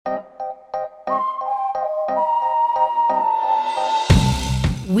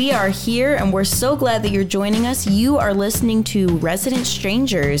We are here and we're so glad that you're joining us. You are listening to Resident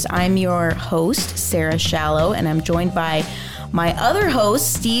Strangers. I'm your host, Sarah Shallow, and I'm joined by my other hosts,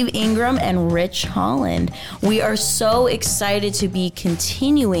 Steve Ingram and Rich Holland. We are so excited to be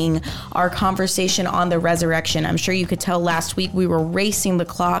continuing our conversation on the resurrection. I'm sure you could tell last week we were racing the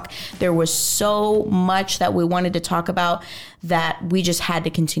clock. There was so much that we wanted to talk about that we just had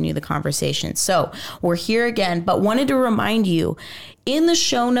to continue the conversation. So we're here again, but wanted to remind you in the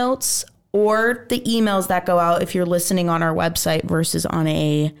show notes or the emails that go out if you're listening on our website versus on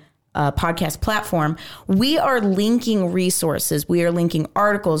a podcast platform, we are linking resources. We are linking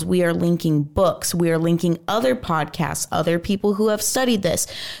articles. We are linking books. We are linking other podcasts, other people who have studied this.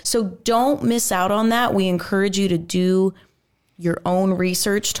 So don't miss out on that. We encourage you to do your own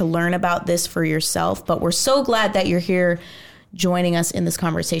research to learn about this for yourself. But we're so glad that you're here joining us in this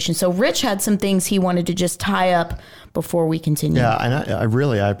conversation. So Rich had some things he wanted to just tie up before we continue. Yeah, and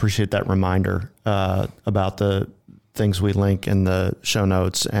I appreciate that reminder about the things we link in the show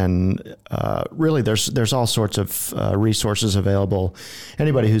notes, and really there's all sorts of resources available.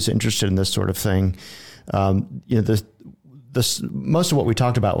 Anybody who's interested in this sort of thing, this most of what we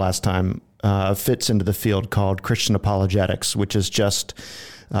talked about last time fits into the field called Christian apologetics, which is just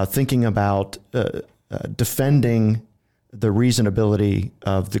thinking about defending the reasonability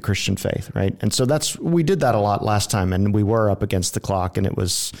of the Christian faith, right? And so we did that a lot last time, and we were up against the clock, and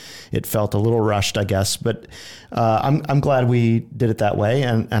it felt a little rushed, I guess. But I'm glad we did it that way,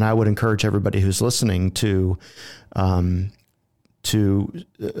 and I would encourage everybody who's listening to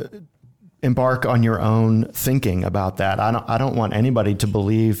embark on your own thinking about that. I don't want anybody to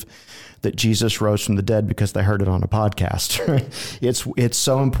believe that Jesus rose from the dead because they heard it on a podcast. It's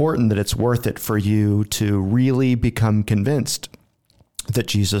so important that it's worth it for you to really become convinced that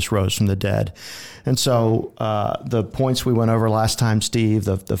Jesus rose from the dead. And so the points we went over last time, Steve,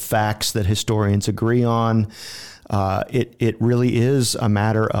 the facts that historians agree on, it really is a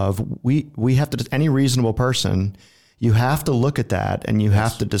matter of we have to, any reasonable person, you have to look at that and you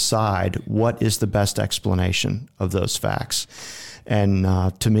have to decide what is the best explanation of those facts. And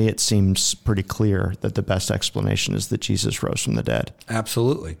to me, it seems pretty clear that the best explanation is that Jesus rose from the dead.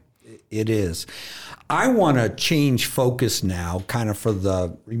 Absolutely. It is. I want to change focus now kind of for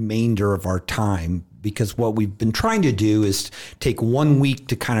the remainder of our time, because what we've been trying to do is take 1 week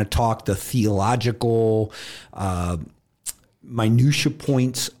to kind of talk the theological minutia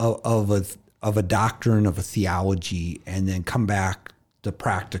points of a doctrine, of a theology, and then come back to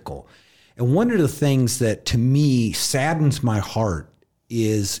practical. And one of the things that to me saddens my heart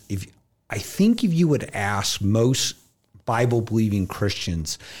is if you would ask most Bible-believing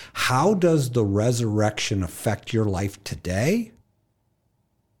Christians, how does the resurrection affect your life today?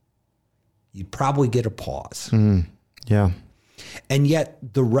 You'd probably get a pause. Yeah. And yet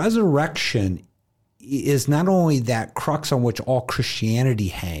the resurrection is not only that crux on which all Christianity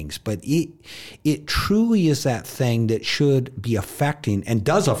hangs, but it truly is that thing that should be affecting and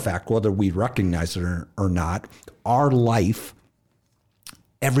does affect, whether we recognize it or not, our life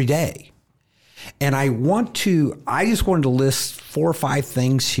every day. And I just wanted to list 4 or 5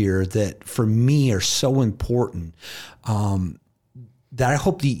 things here that for me are so important that I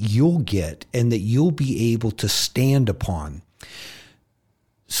hope that you'll get and that you'll be able to stand upon.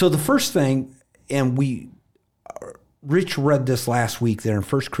 So the first thing, and Rich read this last week there in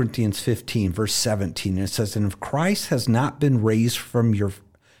 1 Corinthians 15, verse 17. And it says, and if Christ has not been raised,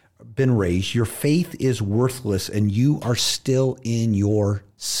 your faith is worthless and you are still in your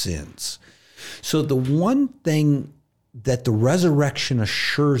sins. So the one thing that the resurrection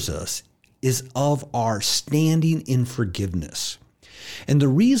assures us is of our standing in forgiveness. And the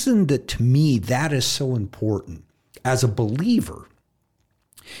reason that to me that is so important as a believer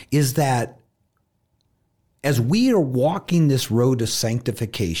is that as we are walking this road of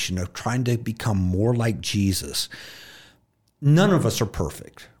sanctification, of trying to become more like Jesus, none of us are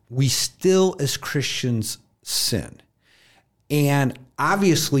perfect. We still, as Christians, sin. And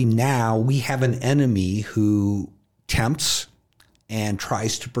obviously now we have an enemy who tempts and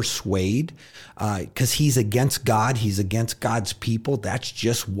tries to persuade because he's against God. He's against God's people. That's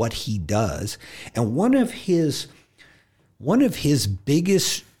just what he does. And one of his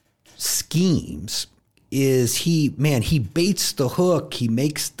biggest schemes is he baits the hook. He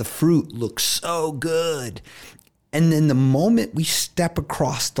makes the fruit look so good. And then the moment we step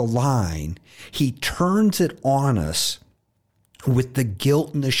across the line, he turns it on us with the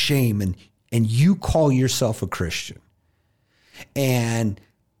guilt and the shame. And you call yourself a Christian. And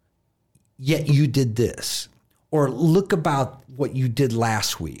yet you did this. Or look about what you did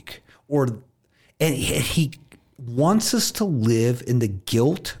last week. And he wants us to live in the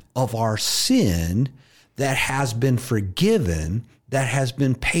guilt of our sin that has been forgiven, that has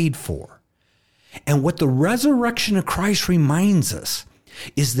been paid for. And what the resurrection of Christ reminds us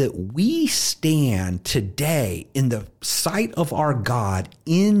is that we stand today in the sight of our God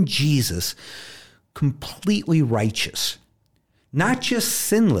in Jesus completely righteous. Not just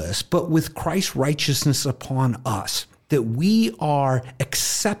sinless, but with Christ's righteousness upon us. That we are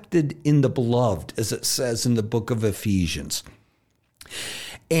accepted in the beloved, as it says in the book of Ephesians.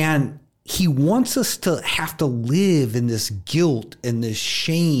 And he wants us to have to live in this guilt and this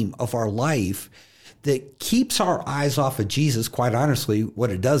shame of our life that keeps our eyes off of Jesus. Quite honestly,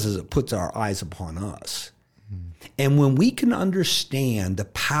 what it does is it puts our eyes upon us. And when we can understand the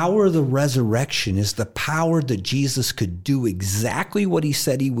power of the resurrection is the power that Jesus could do exactly what he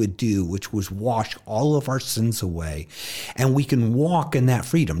said he would do, which was wash all of our sins away, and we can walk in that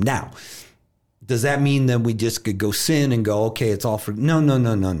freedom. Now, does that mean that we just could go sin and go, okay, it's all for? No.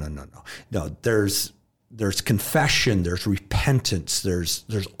 No, there's confession, there's repentance,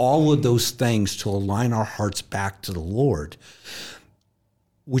 there's all of those things to align our hearts back to the Lord.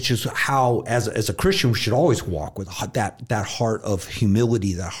 Which is how, as a Christian, we should always walk with that heart of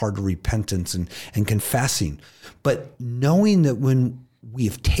humility, that heart of repentance and confessing. But knowing that when we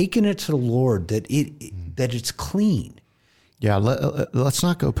have taken it to the Lord, that it's clean. Yeah, let's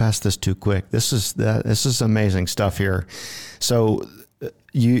not go past this too quick. This is amazing stuff here. So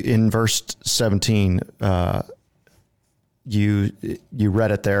you in verse 17, you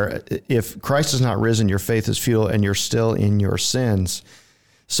read it there. If Christ is not risen, your faith is futile, and you're still in your sins.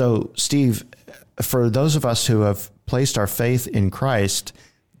 So, Steve, for those of us who have placed our faith in Christ,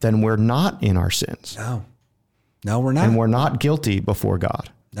 then we're not in our sins. No, we're not. And we're not guilty before God.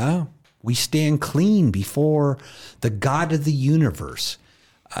 No, we stand clean before the God of the universe.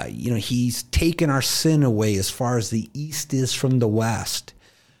 He's taken our sin away as far as the east is from the west.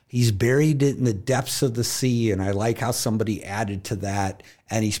 He's buried it in the depths of the sea. And I like how somebody added to that,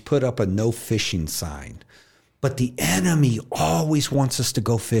 and he's put up a no fishing sign. But the enemy always wants us to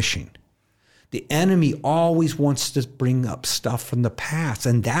go fishing. The enemy always wants to bring up stuff from the past.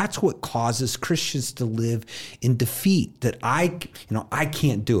 And that's what causes Christians to live in defeat, that I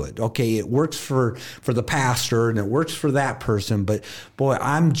can't do it. Okay, it works for the pastor and it works for that person, but boy,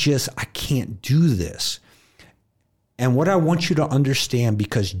 I can't do this. And what I want you to understand,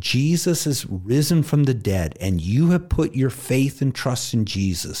 because Jesus is risen from the dead and you have put your faith and trust in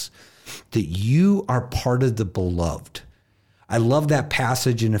Jesus, that you are part of the beloved. I love that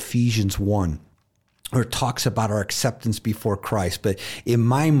passage in Ephesians 1 where it talks about our acceptance before Christ. But in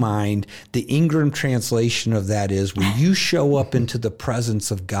my mind, the Ingram translation of that is when you show up into the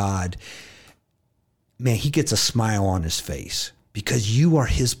presence of God, man, he gets a smile on his face because you are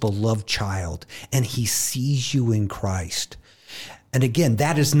his beloved child and he sees you in Christ. And again,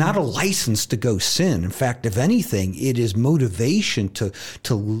 that is not a license to go sin. In fact, if anything, it is motivation to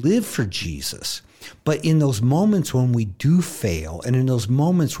live for Jesus. But in those moments when we do fail, and in those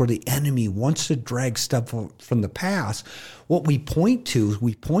moments where the enemy wants to drag stuff from the past, what we point to is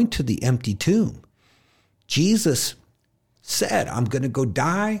the empty tomb. Jesus said, I'm going to go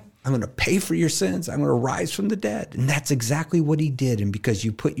die. I'm going to pay for your sins. I'm going to rise from the dead. And that's exactly what he did. And because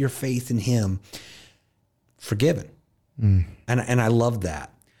you put your faith in him, forgiven. And I love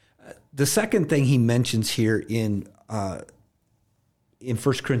that. The second thing he mentions here in 1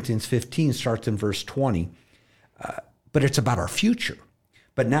 Corinthians 15 starts in verse 20, but it's about our future.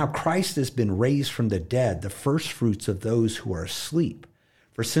 But now Christ has been raised from the dead, the first fruits of those who are asleep.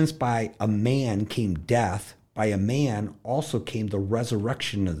 For since by a man came death, by a man also came the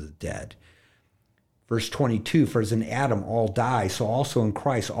resurrection of the dead. Verse 22, for as in Adam all die, so also in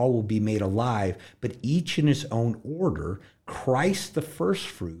Christ all will be made alive, but each in his own order, Christ the first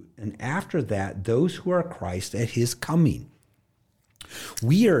fruit, and after that those who are Christ at his coming.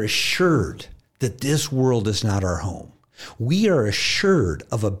 We are assured that this world is not our home. We are assured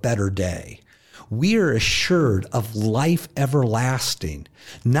of a better day. We are assured of life everlasting,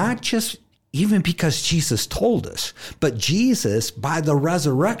 not just even because Jesus told us, but Jesus, by the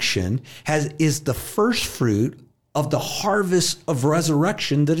resurrection, is the first fruit of the harvest of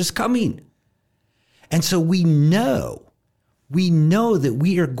resurrection that is coming. And so we know that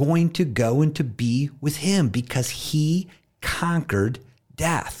we are going to go and to be with him because he conquered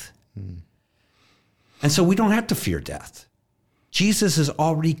death. And so we don't have to fear death. Jesus has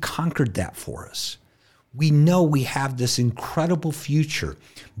already conquered that for us. We know we have this incredible future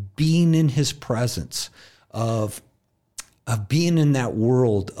being in his presence, of being in that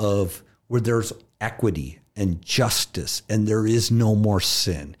world of where there's equity and justice, and there is no more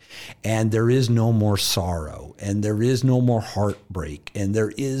sin, and there is no more sorrow, and there is no more heartbreak, and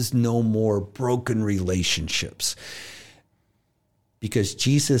there is no more broken relationships. Because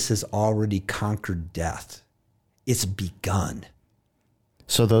Jesus has already conquered death. It's begun.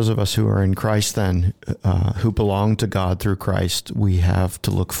 So those of us who are in Christ then, who belong to God through Christ, we have to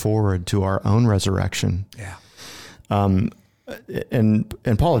look forward to our own resurrection. Yeah. And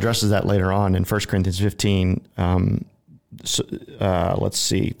Paul addresses that later on in 1 Corinthians 15. Let's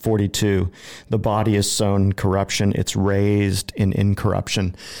see, 42. The body is sown in corruption; it's raised in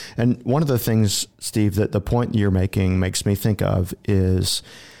incorruption. And one of the things, Steve, that the point you're making makes me think of is,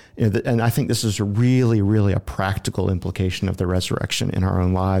 and I think this is really, really a practical implication of the resurrection in our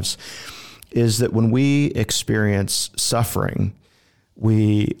own lives, is that when we experience suffering,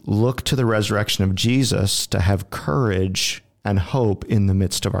 we look to the resurrection of Jesus to have courage and hope in the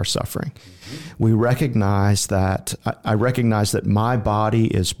midst of our suffering. Mm-hmm. We recognize that, I recognize that my body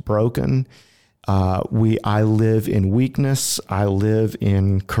is broken. I live in weakness. I live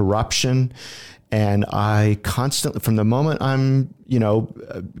in corruption. And I constantly, from the moment I'm,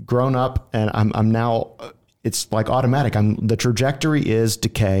 grown up, and I'm now, it's like automatic. The trajectory is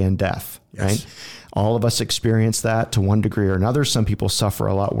decay and death, yes. Right? All of us experience that to one degree or another. Some people suffer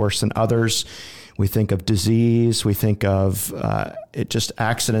a lot worse than others. We think of disease. We think of just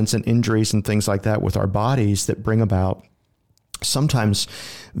accidents and injuries and things like that with our bodies that bring about sometimes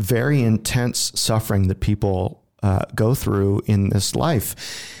very intense suffering that people go through in this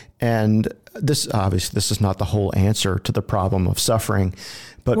life. And this, obviously, this is not the whole answer to the problem of suffering.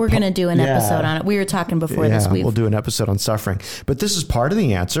 But we're going to do an episode on it. We were talking before this week. We'll do an episode on suffering. But this is part of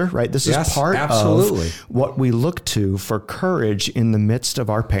the answer, right? This is part absolutely. of what we look to for courage in the midst of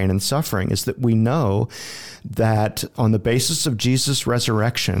our pain and suffering, is that we know that on the basis of Jesus'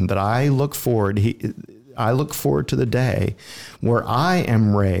 resurrection, that I look forward to the day where I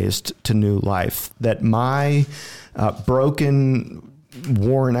am raised to new life, that my broken,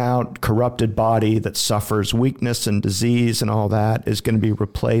 worn out, corrupted body that suffers weakness and disease and all that is going to be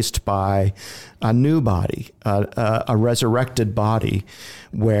replaced by a new body, a resurrected body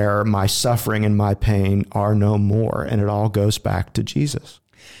where my suffering and my pain are no more. And it all goes back to Jesus.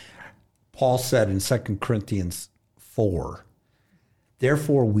 Paul said in 2 Corinthians 4,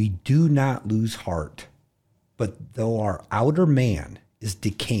 therefore we do not lose heart, but though our outer man is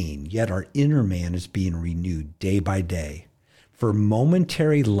decaying, yet our inner man is being renewed day by day. For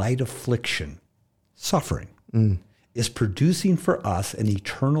momentary light affliction, suffering, is producing for us an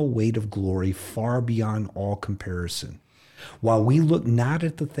eternal weight of glory far beyond all comparison. While we look not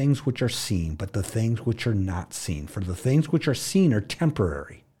at the things which are seen, but the things which are not seen. For the things which are seen are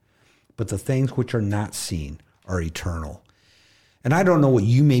temporary, but the things which are not seen are eternal. And I don't know what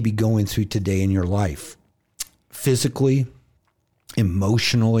you may be going through today in your life, physically,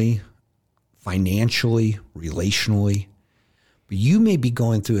 emotionally, financially, relationally. You may be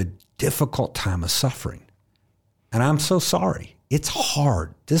going through a difficult time of suffering. And I'm so sorry. It's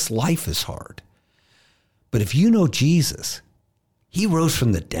hard. This life is hard. But if you know Jesus, he rose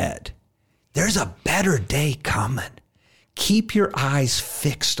from the dead. There's a better day coming. Keep your eyes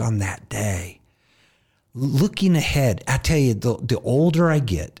fixed on that day. Looking ahead, I tell you, the older I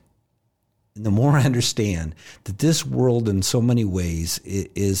get, and the more I understand that this world in so many ways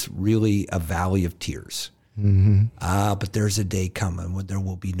is really a valley of tears. Mm-hmm. But there's a day coming when there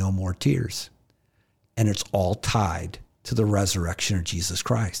will be no more tears. And it's all tied to the resurrection of Jesus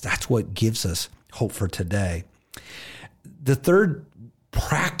Christ. That's what gives us hope for today. The third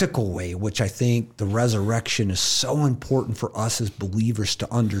practical way, which I think the resurrection is so important for us as believers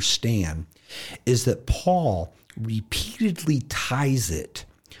to understand, is that Paul repeatedly ties it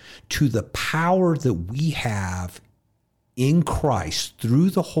to the power that we have in Christ through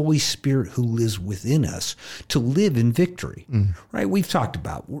the Holy Spirit who lives within us to live in victory, right? We've talked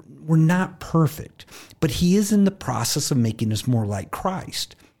about, we're not perfect, but he is in the process of making us more like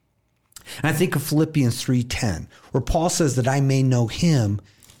Christ. And I think of Philippians 3:10, where Paul says that I may know him,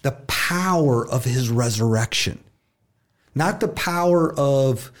 the power of his resurrection, not the power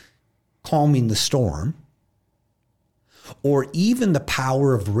of calming the storm or even the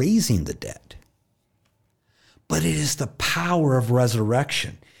power of raising the dead. But it is the power of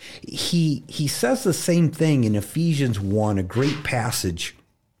resurrection. He says the same thing in Ephesians 1, a great passage,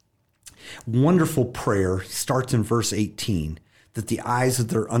 wonderful prayer, starts in verse 18, that the eyes of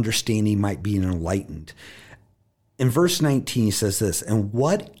their understanding might be enlightened. In verse 19, he says this, and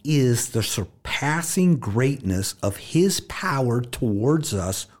what is the surpassing greatness of his power towards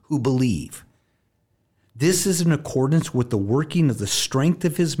us who believe? This is in accordance with the working of the strength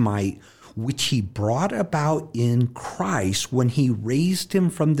of his might, which he brought about in Christ when he raised him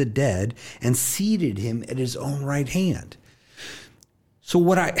from the dead and seated him at his own right hand. So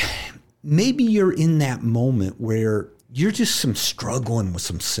maybe you're in that moment where you're just struggling with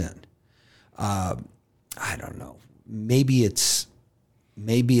some sin. I don't know. Maybe it's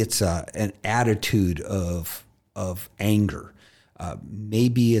an attitude of anger.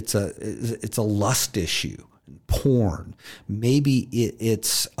 Maybe it's a lust issue, porn. Maybe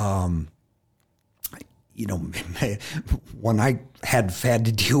it's one I had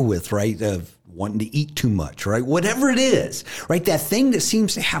to deal with, right? Of wanting to eat too much, right? Whatever it is, right? That thing that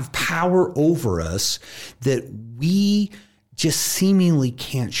seems to have power over us that we just seemingly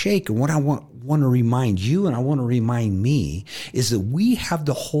can't shake. And what I want to remind you, and I want to remind me, is that we have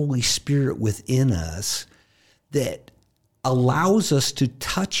the Holy Spirit within us that allows us to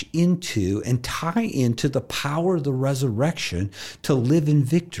touch into and tie into the power of the resurrection to live in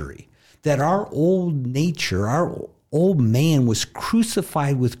victory. That our old nature, our old man was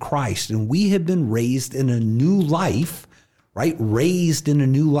crucified with Christ, and we have been raised in a new life, right? Raised in a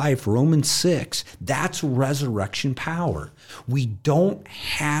new life, Romans 6. That's resurrection power. We don't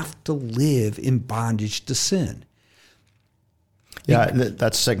have to live in bondage to sin. Yeah,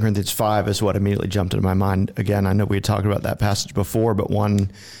 that's 2 Corinthians 5 is what immediately jumped into my mind. Again, I know we had talked about that passage before, but one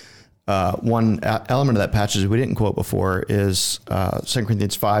element of that passage we didn't quote before is 2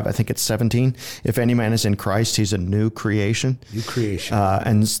 Corinthians 5, I think it's 17. If any man is in Christ, he's a new creation. New creation.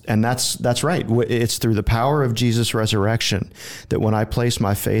 And that's right. It's through the power of Jesus' resurrection that when I place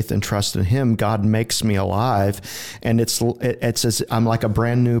my faith and trust in him, God makes me alive. And it's as I'm like a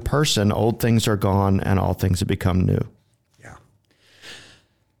brand new person. Old things are gone and all things have become new.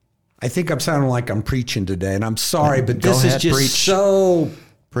 I think I'm sounding like I'm preaching today, and I'm sorry, but Go this ahead, is just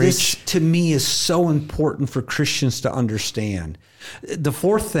preach. This to me is so important for Christians to understand. The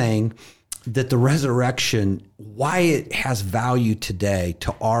fourth thing that the resurrection, why it has value today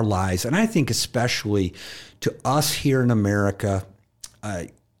to our lives, and I think especially to us here in America,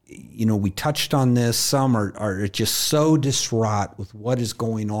 we touched on this. Some are just so distraught with what is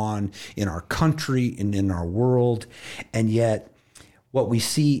going on in our country and in our world, and yet what we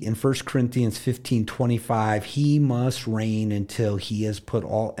see in 1 Corinthians 15:25, he must reign until he has put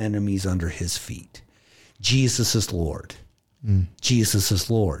all enemies under his feet. Jesus is Lord. Jesus is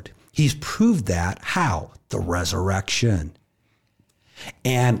Lord. He's proved that. How? The resurrection.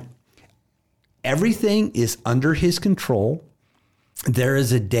 And everything is under his control. There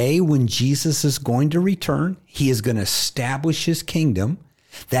is a day when Jesus is going to return. He is going to establish his kingdom.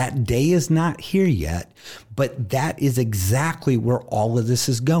 That day is not here yet, but that is exactly where all of this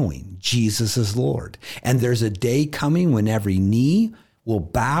is going. Jesus is Lord. And there's a day coming when every knee will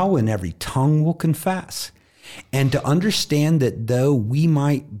bow and every tongue will confess. And to understand that though we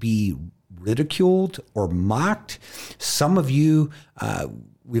might be ridiculed or mocked, some of you,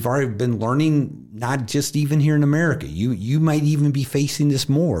 we've already been learning, not just even here in America, you might even be facing this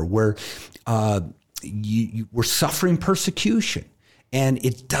more, where we're suffering persecution. And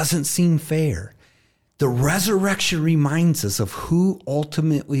it doesn't seem fair. The resurrection reminds us of who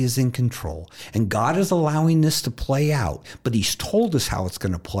ultimately is in control. And God is allowing this to play out, but he's told us how it's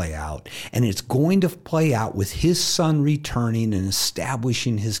going to play out. And it's going to play out with his son returning and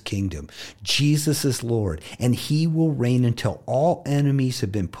establishing his kingdom. Jesus is Lord, and he will reign until all enemies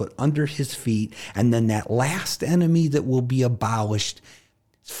have been put under his feet. And then that last enemy that will be abolished,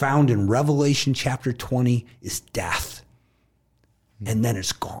 found in Revelation chapter 20, is death. And then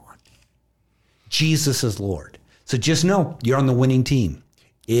it's gone. Jesus is Lord. So just know you're on the winning team.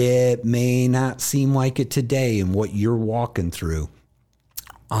 It may not seem like it today in what you're walking through.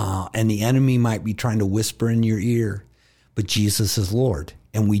 And the enemy might be trying to whisper in your ear, but Jesus is Lord.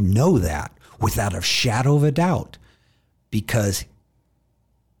 And we know that without a shadow of a doubt because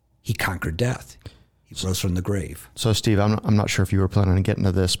he conquered death. He rose from the grave. So Steve, I'm not sure if you were planning on getting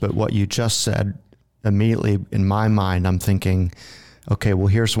to this, but what you just said, immediately in my mind, I'm thinking, okay, well,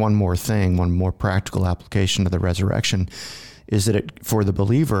 here's one more thing, one more practical application of the resurrection, is that for the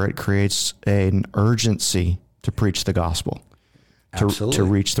believer, it creates an urgency to preach the gospel, to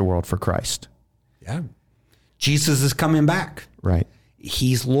reach the world for Christ. Yeah. Jesus is coming back. Right.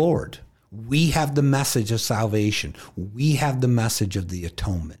 He's Lord. We have the message of salvation. We have the message of the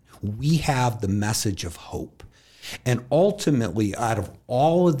atonement. We have the message of hope. And ultimately, out of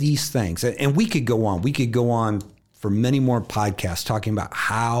all of these things, and we could go on for many more podcasts talking about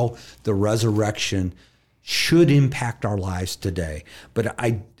how the resurrection should impact our lives today. But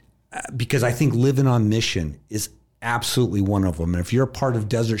because I think living on mission is Absolutely one of them. And if you're a part of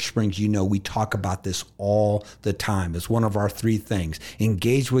Desert Springs, you know we talk about this all the time. It's one of our 3 things.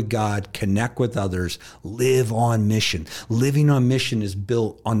 Engage with God, connect with others, live on mission. Living on mission is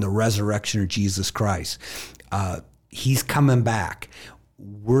built on the resurrection of Jesus Christ. He's coming back.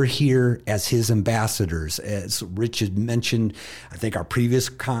 We're here as his ambassadors. As Rich had mentioned, I think our previous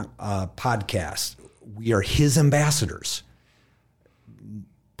podcast, we are his ambassadors,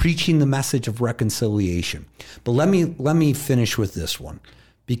 preaching the message of reconciliation. But let me finish with this one,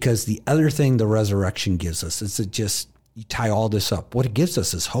 because the other thing the resurrection gives us is it just, you tie all this up. What it gives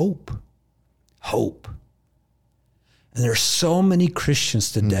us is hope. Hope. And there's so many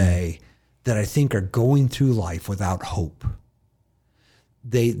Christians today that I think are going through life without hope.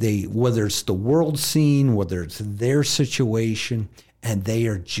 They whether it's the world scene, whether it's their situation, and they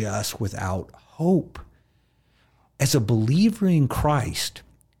are just without hope. As a believer in Christ,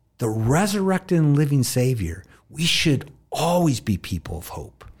 the resurrected and living Savior, we should always be people of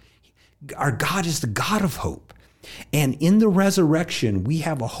hope. Our God is the God of hope. And in the resurrection, we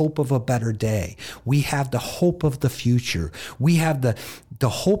have a hope of a better day. We have the hope of the future. We have the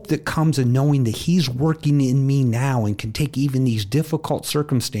hope that comes in knowing that he's working in me now and can take even these difficult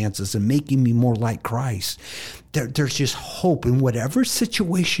circumstances and making me more like Christ. There's just hope in whatever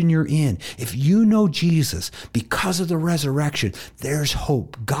situation you're in. If you know Jesus, because of the resurrection, there's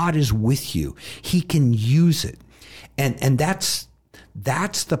hope. God is with you. He can use it. And that's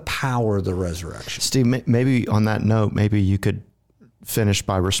the power of the resurrection. Steve, maybe on that note, maybe you could finish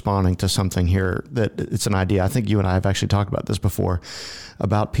by responding to something here that it's an idea. I think you and I have actually talked about this before,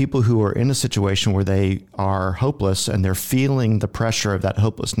 about people who are in a situation where they are hopeless and they're feeling the pressure of that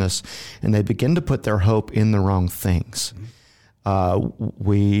hopelessness, and they begin to put their hope in the wrong things.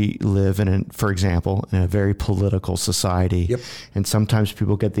 We live for example, in a very political society. Yep. And sometimes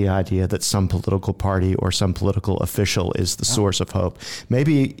people get the idea that some political party or some political official is the source of hope.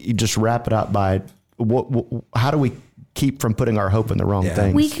 Maybe you just wrap it up by how do we keep from putting our hope in the wrong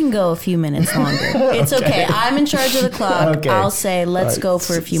things? We can go a few minutes longer. It's okay. I'm in charge of the clock. Okay. I'll say, let's go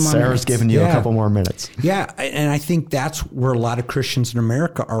for a few more minutes. Sarah's giving you a couple more minutes. Yeah, and I think that's where a lot of Christians in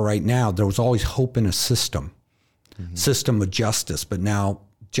America are right now. There was always hope in a system. System of justice, but now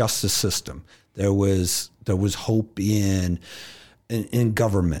justice system. There was hope in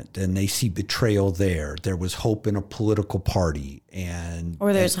government, and they see betrayal there. There was hope in a political party,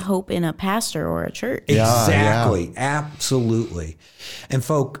 or there's hope in a pastor or a church. Exactly, absolutely. And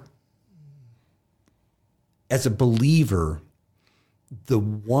folk, as a believer, the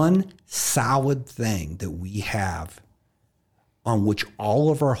one solid thing that we have on which all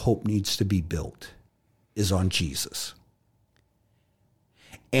of our hope needs to be built is on Jesus.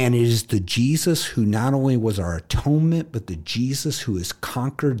 And it is the Jesus who not only was our atonement, but the Jesus who has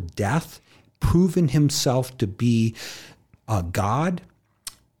conquered death, proven himself to be God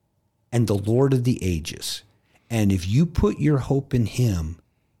and the Lord of the ages. And if you put your hope in him,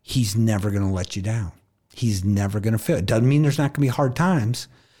 he's never going to let you down. He's never going to fail. It doesn't mean there's not going to be hard times.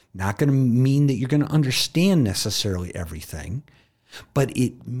 Not going to mean that you're going to understand necessarily everything. But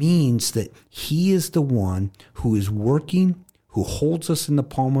it means that he is the one who is working, who holds us in the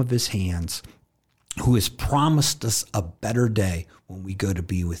palm of his hands, who has promised us a better day when we go to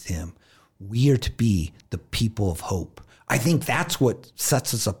be with him. We are to be the people of hope. I think that's what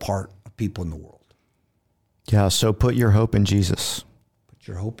sets us apart of people in the world. Yeah, so put your hope in Jesus. Put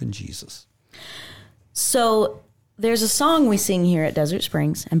your hope in Jesus. So there's a song we sing here at Desert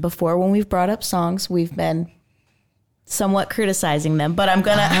Springs, and before, when we've brought up songs, we've been somewhat criticizing them, but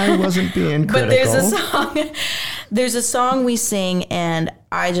I wasn't being critical. But there's a song we sing, and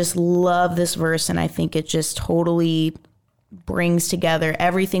I just love this verse, and I think it just totally brings together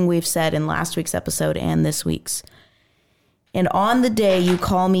everything we've said in last week's episode and this week's. And on the day you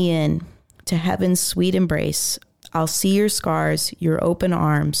call me in to heaven's sweet embrace, I'll see your scars, your open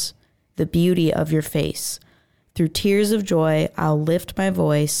arms, the beauty of your face. Through tears of joy, I'll lift my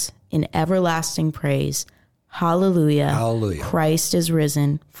voice in everlasting praise. Hallelujah. Hallelujah. Christ is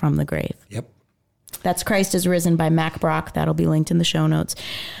risen from the grave. Yep. That's Christ is Risen by Mac Brock. That'll be linked in the show notes.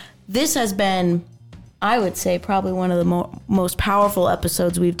 This has been, I would say, probably one of the most powerful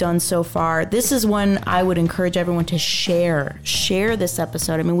episodes we've done so far. This is one I would encourage everyone to share. Share this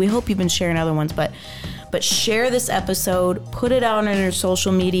episode. I mean, we hope you've been sharing other ones, but share this episode, put it out on your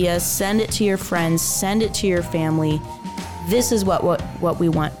social media, send it to your friends, send it to your family. This is what we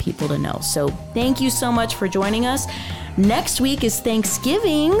want people to know. So thank you so much for joining us. Next week is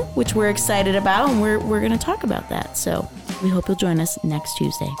Thanksgiving, which we're excited about, and we're going to talk about that. So we hope you'll join us next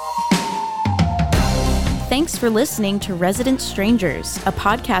Tuesday. thanks for listening to Resident Strangers, a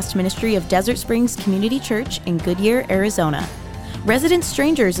podcast ministry of Desert Springs Community Church in Goodyear, Arizona. Resident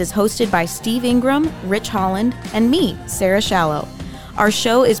Strangers is hosted by Steve Ingram, Rich Holland, and me, Sarah Shallow. Our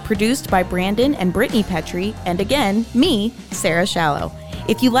show is produced by Brandon and Brittany Petrie, and again, me, Sarah Shallow.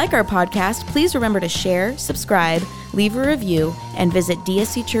 If you like our podcast, please remember to share, subscribe, leave a review, and visit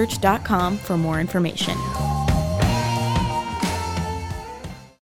dscchurch.com for more information.